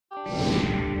So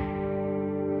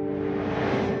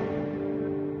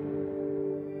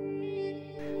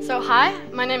hi,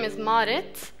 my name is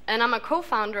Marit, and I'm a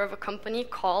co-founder of a company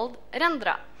called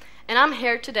Rendra. And I'm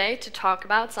here today to talk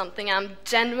about something I'm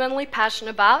genuinely passionate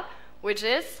about, which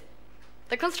is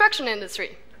the construction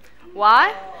industry.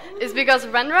 Why? It's because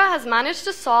Rendra has managed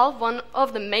to solve one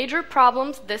of the major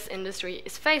problems this industry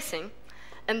is facing.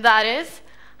 And that is,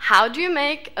 how do you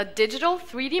make a digital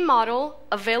 3D model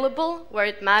available where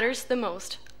it matters the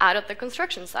most, out at the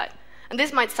construction site? And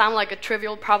this might sound like a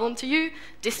trivial problem to you,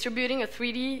 distributing a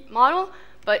 3D model,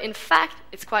 but in fact,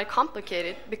 it's quite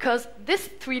complicated because this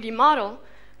 3D model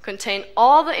contains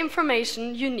all the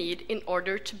information you need in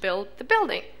order to build the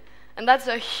building. And that's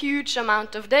a huge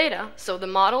amount of data, so the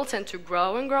model tends to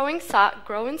grow in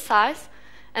size,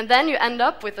 and then you end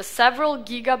up with a several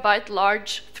gigabyte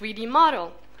large 3D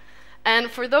model.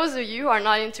 And for those of you who are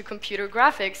not into computer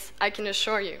graphics, I can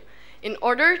assure you, in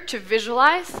order to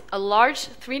visualize a large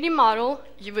 3D model,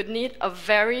 you would need a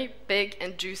very big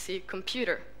and juicy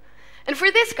computer. And for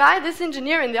this guy, this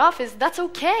engineer in the office, that's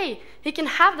okay. He can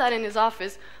have that in his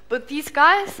office. But these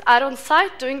guys out on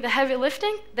site doing the heavy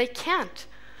lifting, they can't.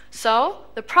 So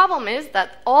the problem is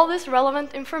that all this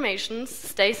relevant information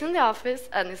stays in the office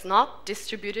and is not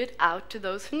distributed out to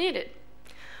those who need it.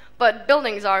 But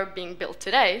buildings are being built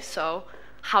today, so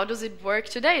how does it work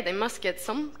today? They must get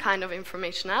some kind of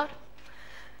information out.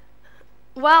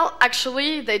 Well,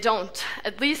 actually, they don't,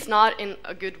 at least not in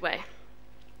a good way.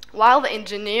 While the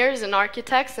engineers and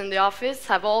architects in the office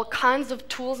have all kinds of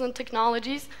tools and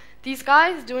technologies, these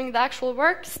guys doing the actual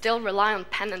work still rely on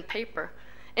pen and paper.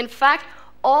 In fact,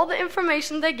 all the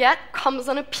information they get comes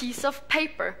on a piece of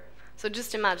paper. So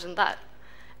just imagine that.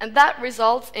 And that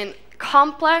results in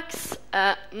complex,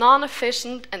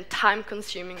 non-efficient, and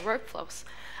time-consuming workflows.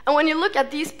 And when you look at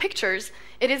these pictures,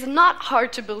 it is not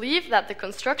hard to believe that the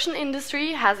construction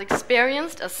industry has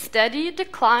experienced a steady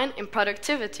decline in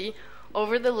productivity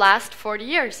over the last 40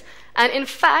 years. And in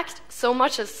fact, so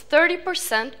much as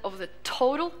 30% of the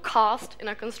total cost in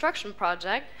a construction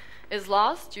project is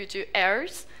lost due to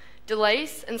errors,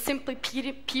 delays, and simply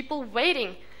people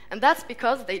waiting. And that's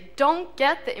because they don't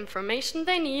get the information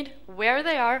they need, where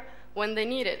they are, when they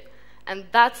need it. And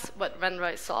that's what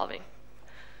Rendra is solving.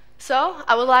 So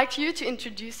I would like you to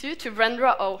introduce you to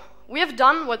Rendra O. We have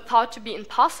done what thought to be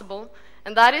impossible,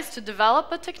 and that is to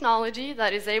develop a technology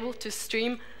that is able to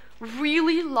stream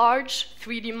really large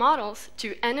 3D models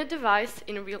to any device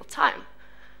in real time.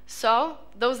 So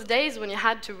those days when you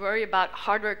had to worry about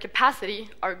hardware capacity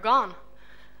are gone.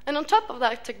 And on top of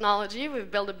that technology, we've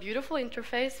built a beautiful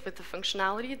interface with the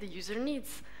functionality the user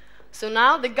needs. So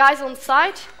now the guys on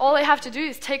site, all they have to do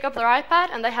is take up their iPad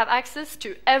and they have access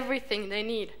to everything they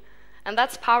need. And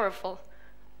that's powerful.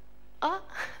 Yeah,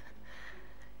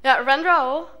 Rendra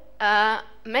O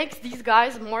makes these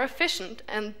guys more efficient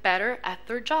and better at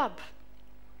their job.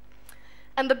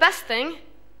 And the best thing,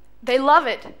 they love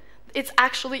it. It's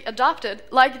actually adopted.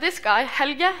 Like this guy,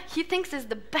 Helge, he thinks it's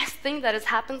the best thing that has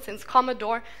happened since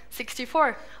Commodore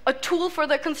 64, a tool for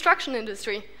the construction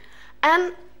industry.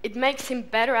 And it makes him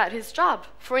better at his job.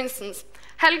 For instance,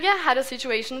 Helge had a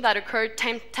situation that occurred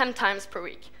 10 times per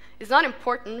week. It's not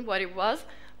important what it was,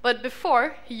 but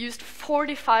before, he used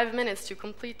 45 minutes to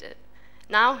complete it.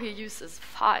 Now he uses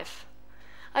 5.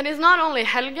 And it's not only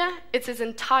Helge, it's his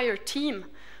entire team.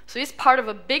 So he's part of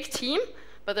a big team,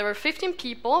 but there were 15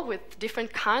 people with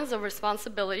different kinds of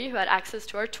responsibility who had access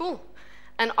to our tool.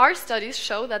 And our studies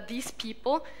show that these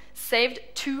people saved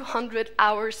 200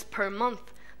 hours per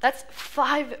month. That's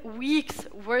 5 weeks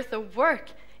worth of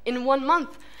work in 1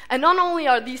 month. And not only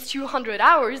are these 200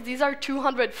 hours, these are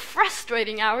 200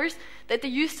 frustrating hours that they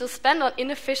used to spend on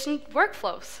inefficient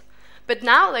workflows. But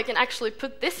now they can actually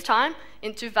put this time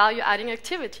into value-adding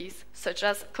activities, such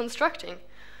as constructing.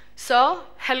 So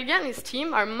Helge and his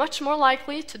team are much more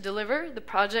likely to deliver the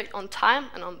project on time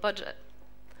and on budget.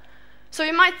 So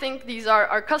you might think these are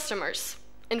our customers.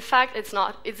 In fact, it's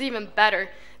not. It's even better.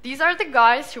 These are the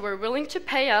guys who were willing to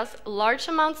pay us large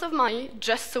amounts of money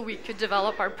just so we could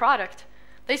develop our product.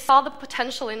 They saw the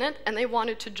potential in it, and they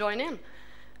wanted to join in.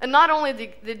 And not only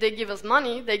did they give us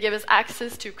money, they gave us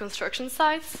access to construction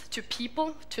sites, to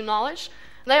people, to knowledge.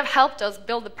 They have helped us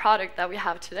build the product that we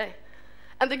have today.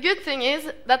 And the good thing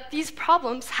is that these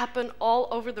problems happen all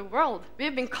over the world. We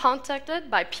have been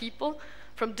contacted by people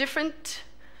from different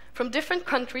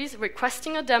countries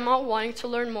requesting a demo, wanting to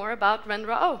learn more about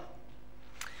Rendra O.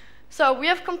 So we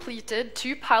have completed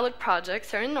 2 pilot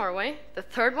projects here in Norway. The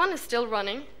third one is still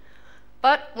running.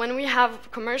 But when we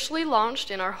have commercially launched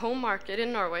in our home market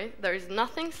in Norway, there is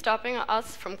nothing stopping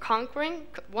us from conquering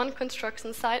one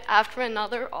construction site after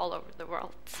another all over the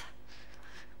world.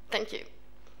 Thank you.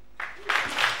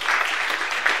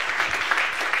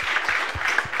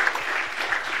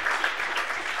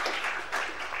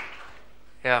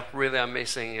 Yeah, really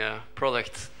amazing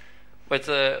product. But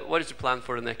what is the plan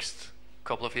for the next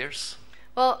couple of years?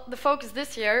 Well, the focus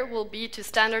this year will be to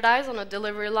standardize on a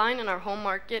delivery line in our home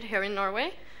market here in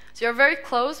Norway. So you're very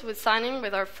close with signing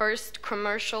with our first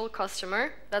commercial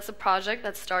customer. That's a project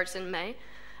that starts in May.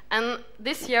 And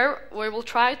this year, we will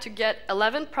try to get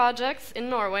 11 projects in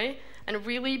Norway and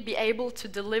really be able to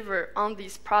deliver on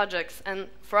these projects. And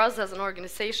for us as an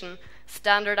organization,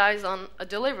 standardize on a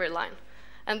delivery line.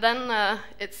 And then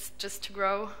it's just to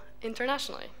grow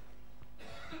internationally.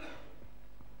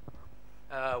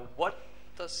 What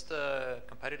does the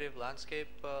competitive landscape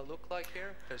look like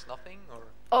here? There's nothing, or?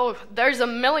 Oh, there's a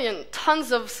million,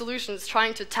 tons of solutions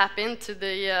trying to tap into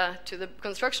the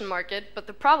construction market, but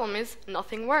the problem is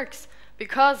nothing works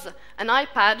because an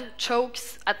iPad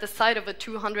chokes at the sight of a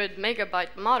 200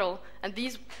 megabyte model, and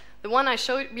the one I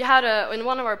showed, we had in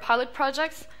one of our pilot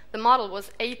projects, the model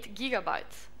was 8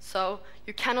 gigabytes, so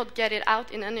you cannot get it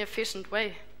out in any efficient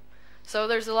way. So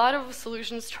there's a lot of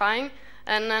solutions trying,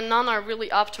 and none are really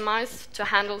optimized to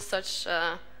handle such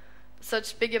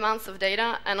big amounts of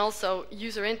data, and also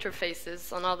user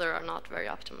interfaces on other are not very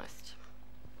optimized.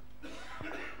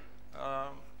 Yeah,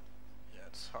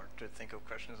 it's hard to think of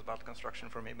questions about construction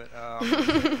for me, but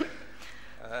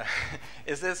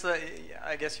is this?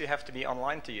 I guess you have to be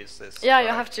online to use this. Yeah, you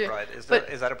have to. Right? Is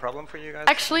that a problem for you guys?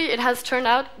 Actually, it has turned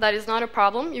out that is not a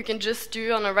problem. You can just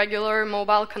do on a regular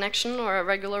mobile connection or a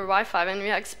regular Wi-Fi, and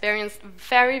we experienced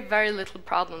very, very little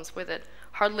problems with it.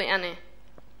 Hardly any.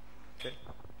 Okay.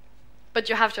 But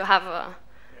you have to have a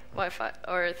Wi-Fi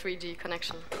or a 3G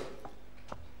connection.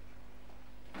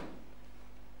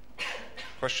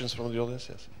 Questions from the audience?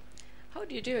 Yes. How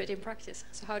do you do it in practice?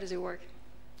 So how does it work?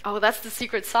 Oh, that's the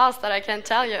secret sauce that I can't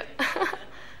tell you.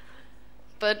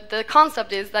 But the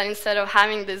concept is that instead of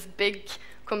having this big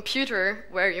computer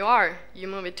where you are, you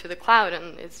move it to the cloud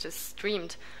and it's just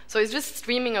streamed. So it's just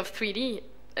streaming of 3D,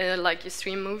 like you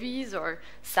stream movies or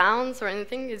sounds or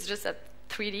anything. It's just that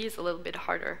 3D is a little bit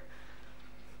harder.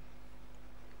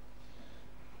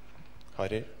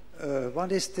 Heidi?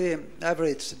 What is the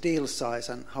average deal size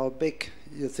and how big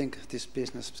you think this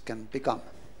business can become?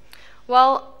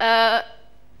 Well,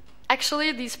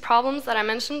 actually, these problems that I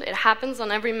mentioned, it happens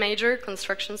on every major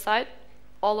construction site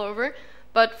all over.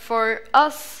 But for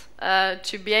us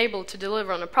to be able to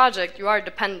deliver on a project, you are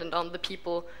dependent on the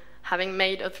people having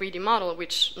made a 3D model,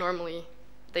 which normally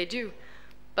they do.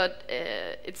 But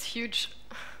it's huge.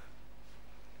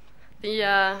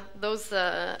 The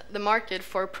market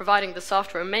for providing the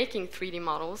software making 3D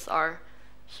models are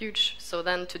huge. So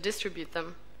then to distribute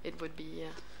them, it would be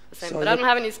the same. So but I don't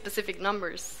have any specific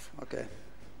numbers. Okay.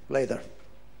 Later.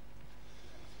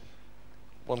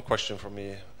 One question from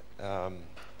me.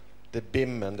 The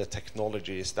BIM and the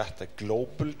technology, is that a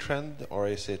global trend or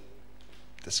is it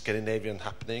the Scandinavian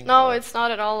happening? No, it's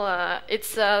not at all.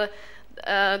 It's the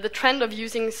trend of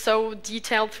using so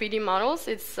detailed 3D models.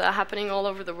 It's happening all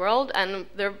over the world, and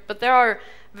there are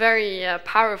very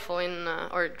powerful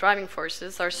or driving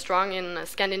forces are strong in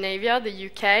Scandinavia, the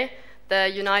UK, the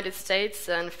United States,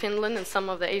 and Finland, and some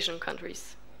of the Asian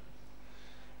countries.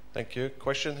 Thank you.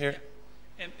 Question here.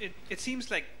 It seems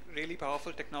like really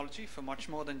powerful technology for much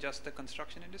more than just the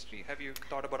construction industry. Have you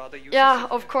thought about other uses? Yeah,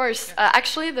 of course. Yeah.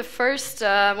 Actually, the first,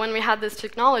 when we had this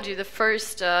technology, the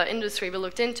first industry we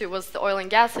looked into was the oil and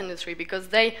gas industry, because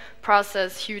they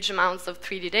process huge amounts of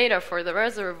 3D data for the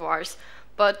reservoirs.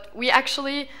 But we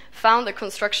actually found the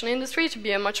construction industry to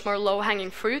be a much more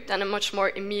low-hanging fruit and a much more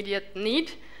immediate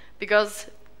need, because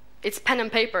it's pen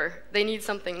and paper. They need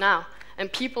something now.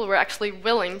 And people were actually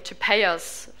willing to pay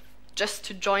us just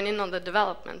to join in on the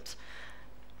development.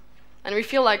 And we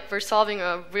feel like we're solving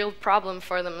a real problem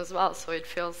for them as well, so it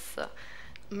feels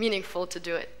meaningful to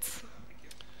do it.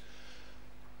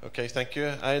 Okay, thank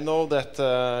you. I know that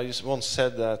you once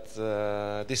said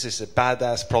that this is a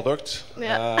badass product.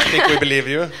 Yeah. I think we believe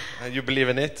you. You believe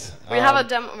in it. We have a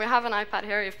demo. We have an iPad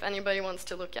here if anybody wants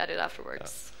to look at it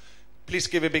afterwards. Yeah. Please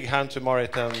give a big hand to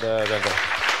Marit and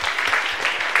Rendra.